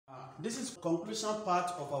This is conclusion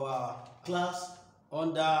part of our class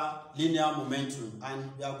under linear momentum, and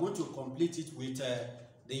we are going to complete it with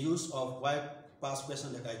the use of Waec past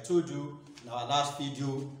question like I told you in our last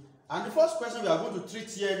video. And the first question we are going to treat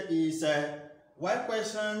here is Waec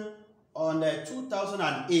question on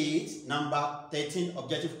 2008 number 13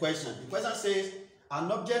 objective question. The question says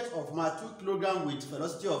an object of mass 2 kg with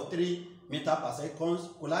velocity of 3 meters per second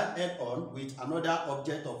collide head on with another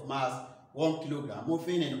object of mass 1 kg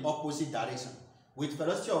moving in opposite direction with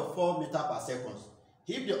velocity of 4 meters per second.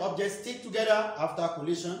 If the objects stick together after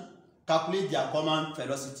collision, calculate their common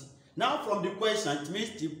velocity. Now from the question, it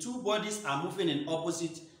means the two bodies are moving in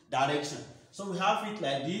opposite direction. So we have it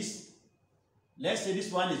like this. Let's say this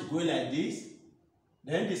one is going like this.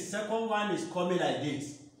 Then the second one is coming like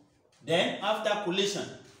this. Then after collision,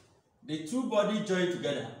 the two bodies join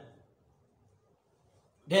together.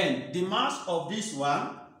 Then the mass of this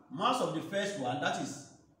one, mass of the first one, that is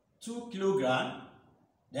 2 kg.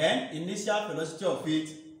 Then initial velocity of it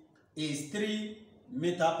is 3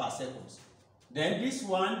 meters per second. Then this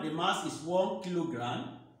one, the mass is 1 kg.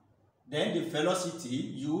 Then the velocity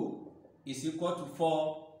U is equal to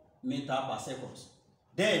 4 meters per second.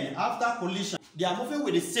 Then after collision, they are moving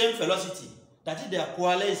with the same velocity, that is their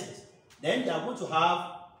coalescence. Then they are going to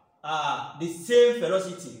have the same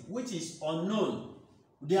velocity, which is unknown.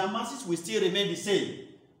 Their masses will still remain the same,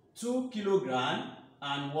 2 kg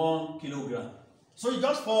and 1 kg. So you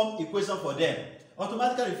just form equation for them.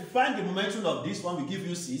 Automatically, if you find the momentum of this one, we give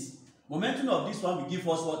you 6. Momentum of this one will give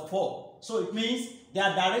us what? 4. So it means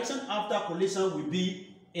their direction after collision will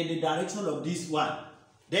be in the direction of this one.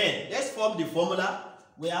 Then let's form the formula.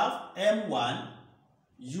 We have M1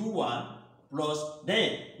 U1 plus,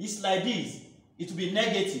 then it's like this. It will be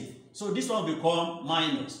negative. So this one will become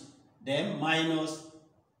minus. Then minus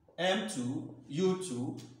M2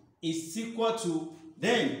 U2 is equal to,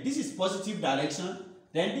 then this is positive direction.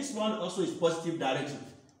 Then this one also is positive direction.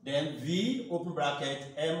 Then V open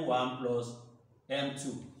bracket M1 plus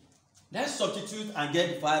M2. Let's substitute and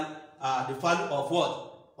get the value of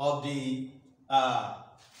what? Of the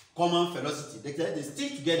common velocity. They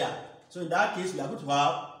stick together. So in that case, we are going to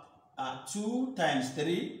have 2 times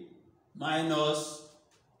 3 minus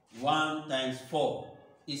 1 times 4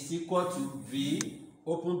 is equal to V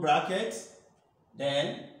open bracket,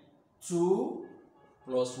 then 2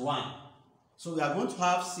 plus 1. So we are going to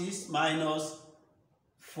have 6 minus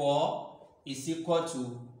 4 is equal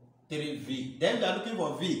to 3V. Then we are looking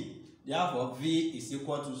for V. Therefore, V is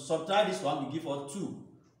equal to, subtract this one, we give us 2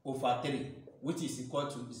 over 3, which is equal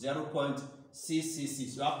to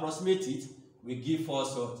 0.666. You approximate it, we give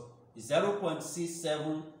us what?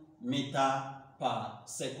 0.67 meter per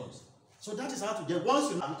second. So that is how to get.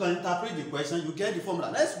 Once you can interpret the question, you get the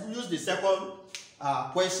formula. Let's use the second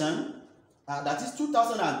question. That is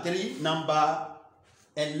 2003 number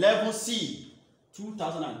 11C.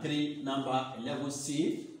 2003 number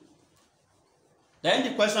 11C. Then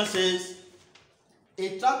the question says,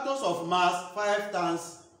 a tractor of mass 5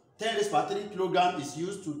 tons 10 raised per 3 kg is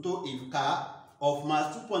used to tow a car of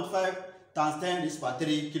mass 2.5 times 10 raised per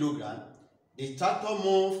 3 kg. The tractor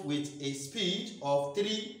moves with a speed of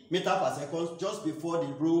 3 meters per second just before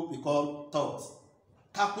the rope becomes taut.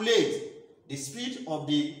 Calculate the speed of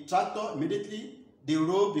the tractor immediately the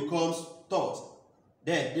rope becomes taut.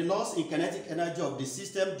 Then the loss in kinetic energy of the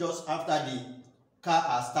system just after the car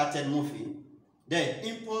has started moving. Then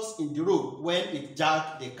impulse in the rope when it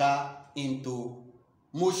jerks the car into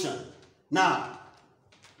motion. Now,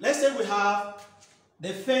 let's say we have the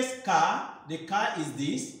first car. The car is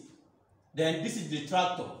this. Then this is the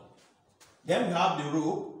tractor. Then we have the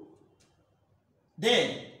rope.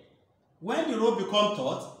 Then, when the rope becomes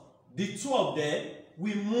taut, the two of them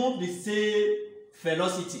will move the same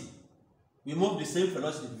velocity. We move the same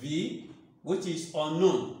velocity V, which is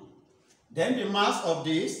unknown. Then the mass of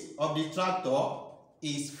this, of the tractor,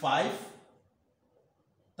 is 5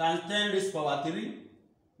 times 10 raised to power 3,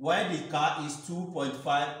 while the car is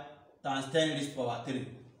 2.5 times 10 raised to power 3.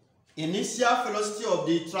 Initial velocity of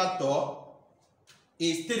the tractor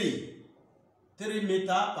is 3 meters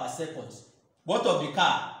per second. What of the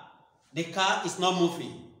car? The car is not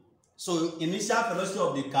moving. So initial velocity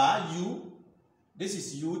of the car, U, this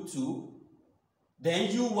is U2, then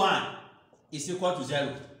U1 is equal to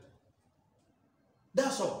 0.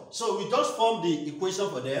 That's all. So we just form the equation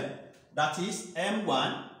for them. That is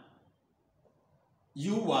M1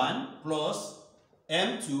 U1 plus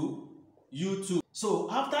M2 U2. So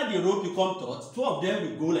after the rope becomes taut, two of them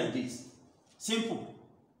will go like this. Simple.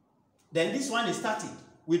 Then this one is static.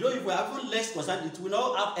 We don't, if we have one less constant, it will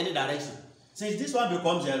not have any direction. Since this one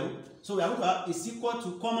becomes 0, so we are going to have is equal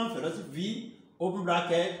to common velocity V open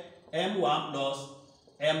bracket m1 plus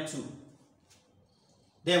m2.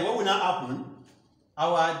 Then what will now happen?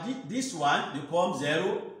 This one becomes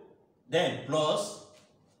 0, then plus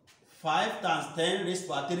 5 times 10 raised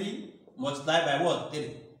to 3 multiplied by what?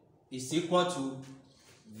 3 is equal to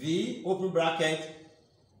V, open bracket,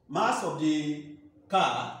 mass of the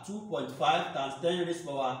car 2.5 times 10 raised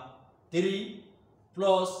to 3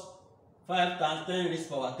 plus 5 times 10 raised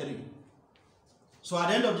to 3. So at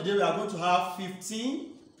the end of the day, we are going to have 15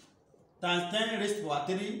 times 10 raised to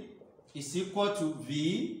 3 is equal to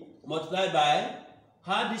V multiplied by,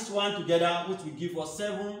 add this one together, which will give us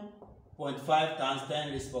 7.5 times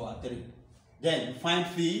 10 raised to 3. Then find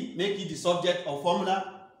V, make it the subject of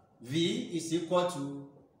formula. V is equal to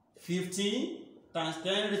 15 times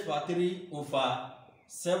 10 raised to 3 over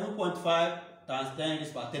 7.5 times 10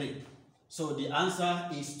 raised to 3. So the answer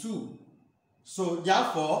is 2. So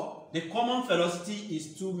therefore, the common velocity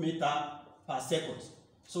is 2 meters per second.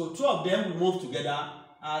 So two of them will move together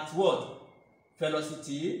at what?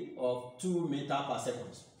 Velocity of 2 meters per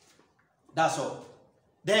second. That's all.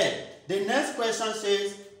 Then the next question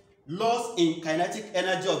says loss in kinetic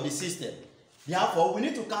energy of the system. Therefore, we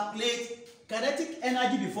need to calculate kinetic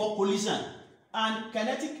energy before collision and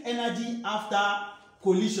kinetic energy after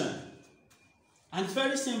collision. And it's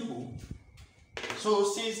very simple. So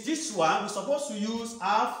since this one, we're supposed to use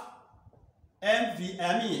half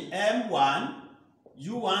m1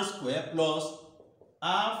 u1 square plus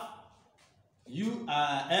half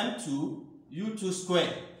m2 u2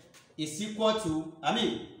 square is equal to,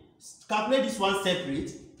 calculate this one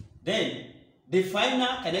separate, then the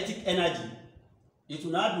final kinetic energy, it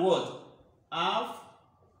will add what? Half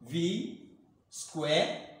v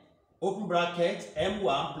square, open bracket,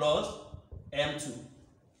 m1 plus m2.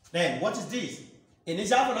 Then what is this?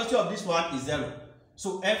 Initial velocity of this one is 0.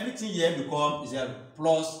 So everything here becomes 0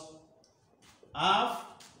 plus half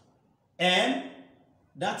m,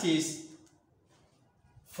 that is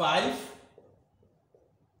 5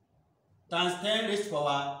 times 10 raised to the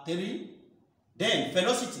power 3. Then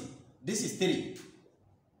velocity, this is 3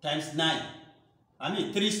 times 9.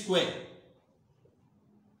 3 square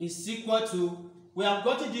is equal to, we have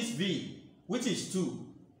gotten this v, which is 2.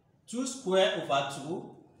 2 square over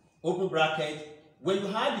 2, open bracket. When you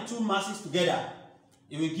add the two masses together,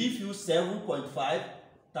 it will give you 7.5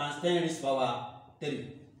 times 10 raised to the power 3.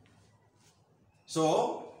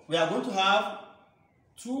 So we are going to have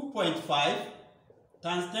 2.5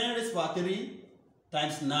 times 10 raised to the power 3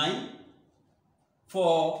 times 9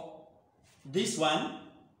 for this one.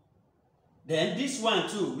 Then this one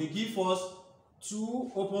too will give us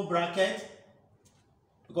 2 open bracket,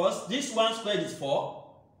 because this one squared is 4.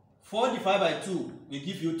 4 divided by 2 will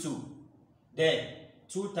give you 2. Then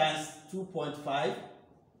 2 times 2.5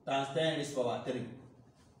 times 10 raised to the power 3.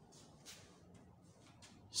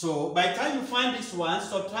 So by the time you find this one,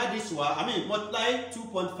 subtract this one, multiply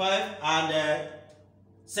 2.5 and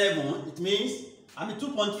 7, it means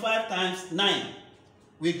 2.5 times 9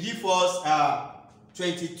 will give us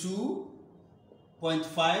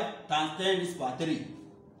 22.5 times 10 raised to the power 3.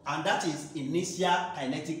 And that is initial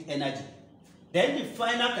kinetic energy. Then the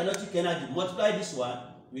final kinetic energy, multiply this one,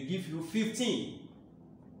 will give you 15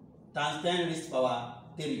 times 10 raised to the power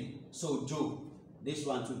 3. So joule. This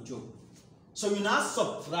one to joule. So you now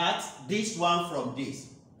subtract this one from this.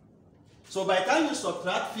 So by the time you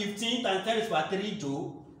subtract 15 times 10 raised to the power 3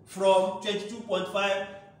 joule from 22.5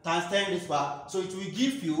 times 10 raised to the power, so it will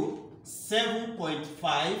give you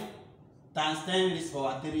 7.5 times 10 raised to the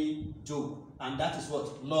power 3 joule. And that is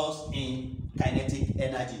what? Loss in kinetic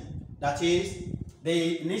energy. That is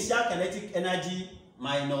the initial kinetic energy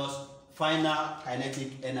minus final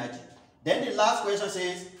kinetic energy. Then the last question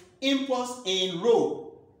says impulse in row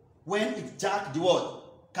when it jerks the what?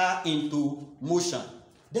 Car into motion.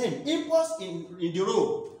 Then impulse in the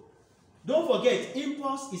row. Don't forget,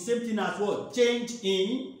 impulse is same thing as what? Change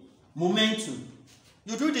in momentum.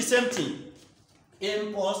 You do the same thing.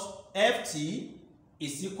 Impulse Ft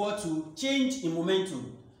is equal to change in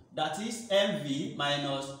momentum. That is mv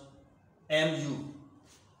minus mu.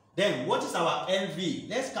 Then what is our mv?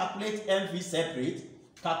 Let's calculate mv separate,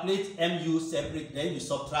 calculate mu separate, then you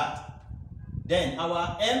subtract. Then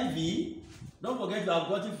our mv, don't forget you have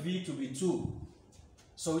got v to be 2.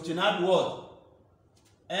 So it will add what?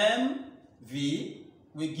 mv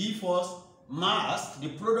will give us mass, the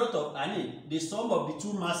product of, the sum of the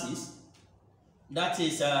two masses, that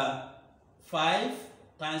is 5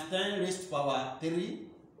 times 10 raised to the power 3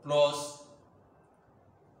 plus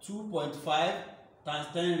 2.5 times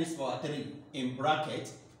 10 raised to the power 3 in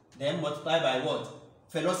bracket, then multiply by what?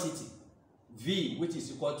 Velocity, v, which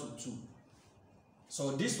is equal to 2.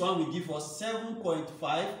 So this one will give us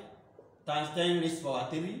 7.5 times 10 raised to power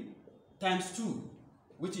 3 times 2,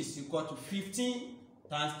 which is equal to 15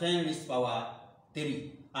 times 10 raised to power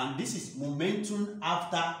 3. And this is momentum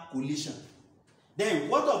after collision. Then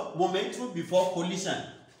what of momentum before collision?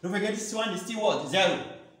 Don't forget this one is still what? 0.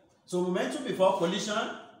 So momentum before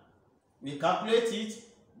collision, we calculate it.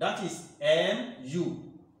 That is mu.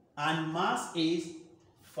 And mass is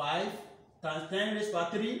 5 times 10 raised to power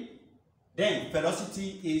 3. Then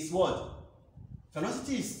velocity is what?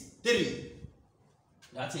 Velocity is 3.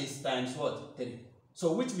 That is times what? 3.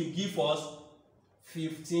 So which will give us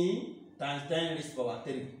 15 times 10 raised to power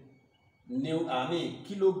 3.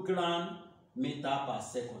 Kilogram meter per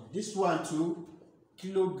second. This one too,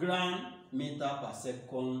 kilogram meter per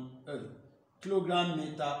second. Kilogram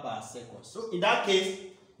meter per second. So in that case,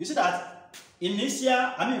 you see that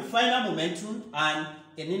final momentum and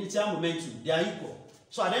initial momentum, they are equal.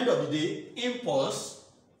 So at the end of the day, impulse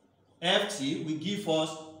Ft will give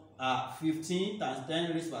us 15 times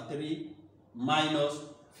 10 raised to power 3 minus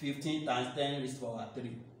 15 times 10 raised to power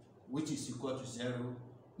 3, which is equal to 0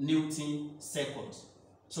 Newton seconds.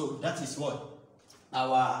 So that is what?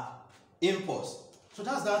 Our impulse. So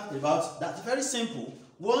that's that about that. It's very simple.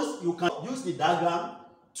 Once you can use the diagram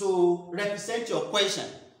to represent your question,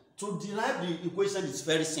 to derive the equation is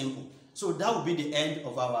very simple. So that will be the end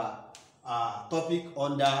of our topic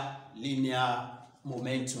under linear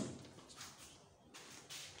momentum.